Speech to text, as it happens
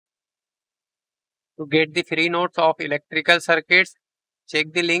To get the free notes of electrical circuits,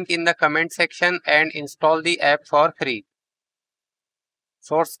 check the link in the comment section and install the app for free.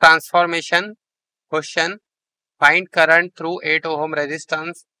 Source transformation. Question. Find current through 8 ohm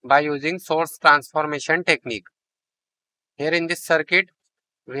resistance by using source transformation technique. Here in this circuit,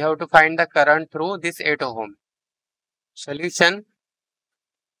 we have to find the current through this 8 ohm. Solution.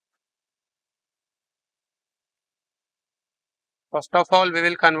 First of all, we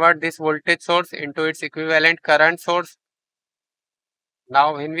will convert this voltage source into its equivalent current source.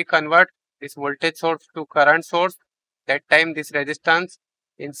 Now, when we convert this voltage source to current source, that time this resistance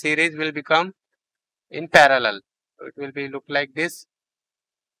in series will become in parallel. So it will be look like this.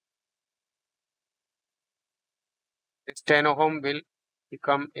 This 10 ohm will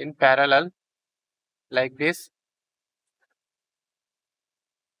become in parallel like this.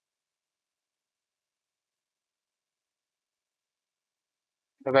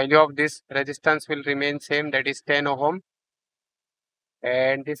 The value of this resistance will remain same, that is 10 ohm.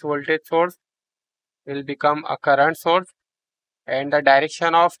 And this voltage source will become a current source. And the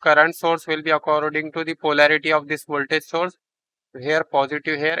direction of current source will be according to the polarity of this voltage source. Here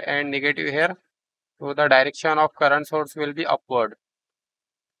positive here and negative here. So the direction of current source will be upward.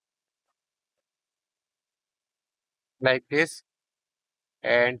 Like this.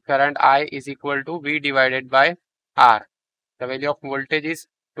 And current I is equal to V divided by R. The value of voltage is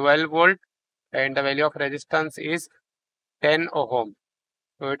 12 volt and the value of resistance is 10 ohm.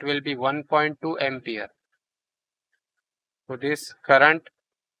 So it will be 1.2 ampere. So this current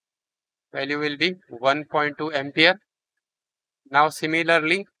value will be 1.2 ampere. Now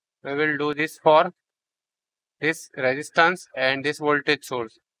similarly, we will do this for this resistance and this voltage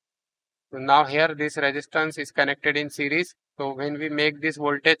source. So now here this resistance is connected in series. So when we make this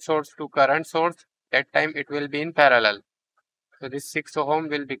voltage source to current source, that time it will be in parallel. So this 6 ohm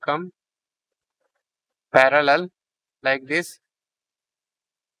will become parallel like this.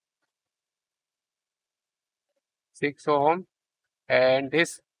 6 ohm, and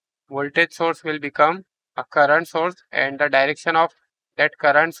this voltage source will become a current source, and the direction of that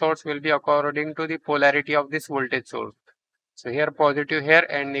current source will be according to the polarity of this voltage source. So here positive here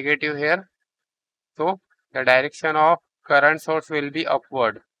and negative here. So the direction of current source will be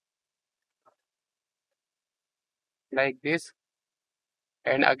upward like this.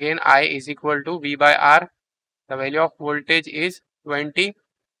 And again I is equal to V by R. The value of voltage is 20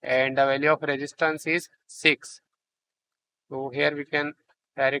 and the value of resistance is 6. So here we can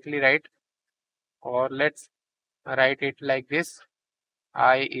directly write, or let's write it like this.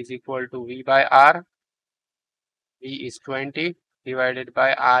 I is equal to V by R. V is 20 divided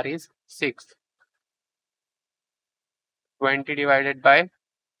by R is 6. 20 divided by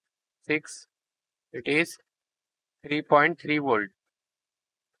 6, it is 3.3 volt.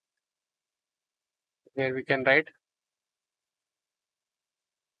 Here we can write,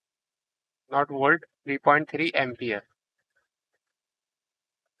 not volt, 3.3 ampere.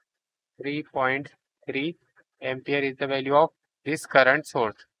 3.3 ampere is the value of this current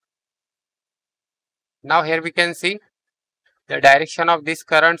source. Now here we can see the direction of this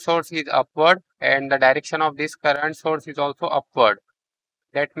current source is upward and the direction of this current source is also upward.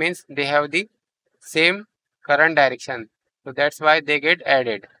 That means they have the same current direction. So that's why they get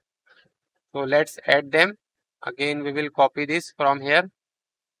added. So let's add them. Again we will copy this from here,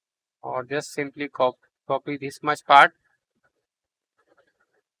 or just simply copy this much part.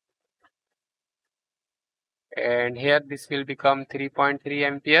 And here this will become 3.3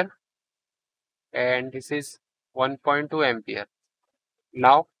 ampere and this is 1.2 ampere.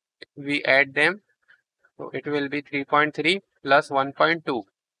 Now if we add them, so it will be 3.3 plus 1.2.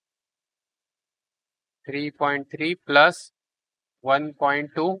 3.3 plus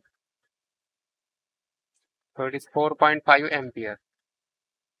 1.2, so it is 4.5 ampere.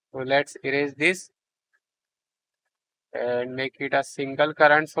 So let's erase this and make it a single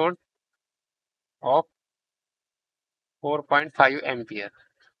current source of 4.5 ampere.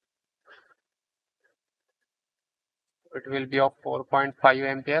 It will be of 4.5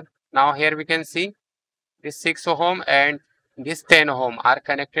 ampere. Now here we can see this 6 ohm and this 10 ohm are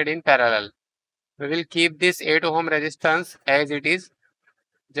connected in parallel. We will keep this 8 ohm resistance as it is.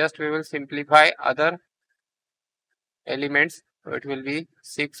 Just we will simplify other elements. So it will be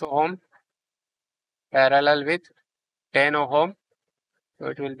 6 ohm parallel with 10 ohm. So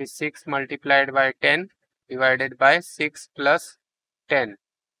it will be 6 multiplied by 10 divided by 6 plus 10.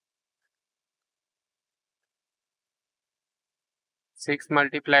 6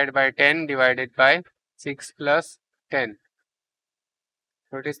 multiplied by 10 divided by 6 plus 10.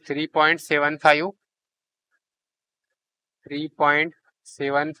 So it is 3.75.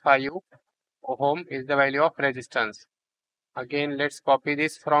 3.75 ohm is the value of resistance. Again, let's copy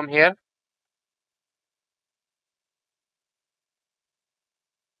this from here.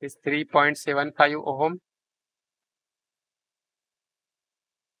 Is 3.75 ohm.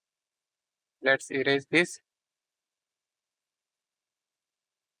 Let's erase this.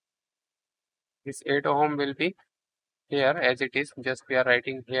 This 8 ohm will be here as it is, just we are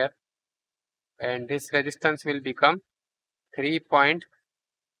writing here, and this resistance will become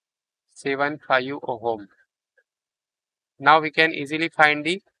 3.75 ohm. Now we can easily find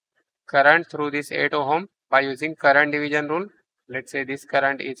the current through this 8 ohm by using current division rule. Let's say this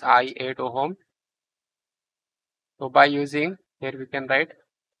current is I 8 ohm. So by using, here we can write,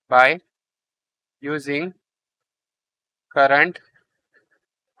 by using current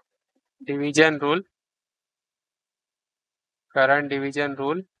division rule,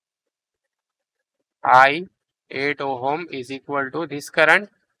 I 8 ohm is equal to this current,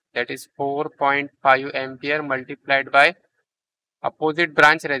 that is 4.5 ampere multiplied by opposite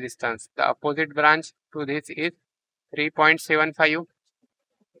branch resistance. The opposite branch to this is 3.75.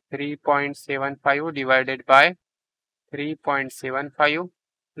 3.75 divided by 3.75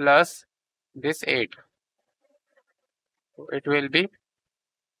 plus this 8. So it will be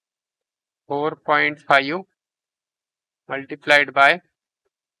 4.5 multiplied by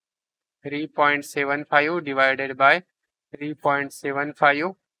 3.75 divided by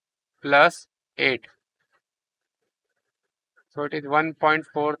 3.75 plus 8. So it is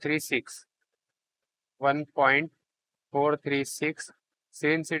 1.436. 1.436.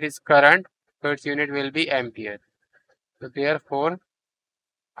 Since it is current, so its unit will be ampere. So therefore,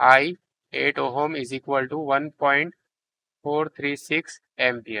 I 8 ohm is equal to 1.436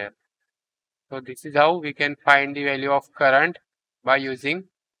 ampere. So this is how we can find the value of current by using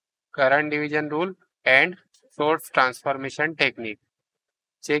current division rule and source transformation technique.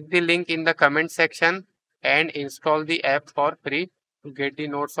 Check the link in the comment section and install the app for free to get the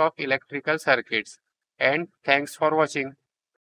notes of electrical circuits. And thanks for watching.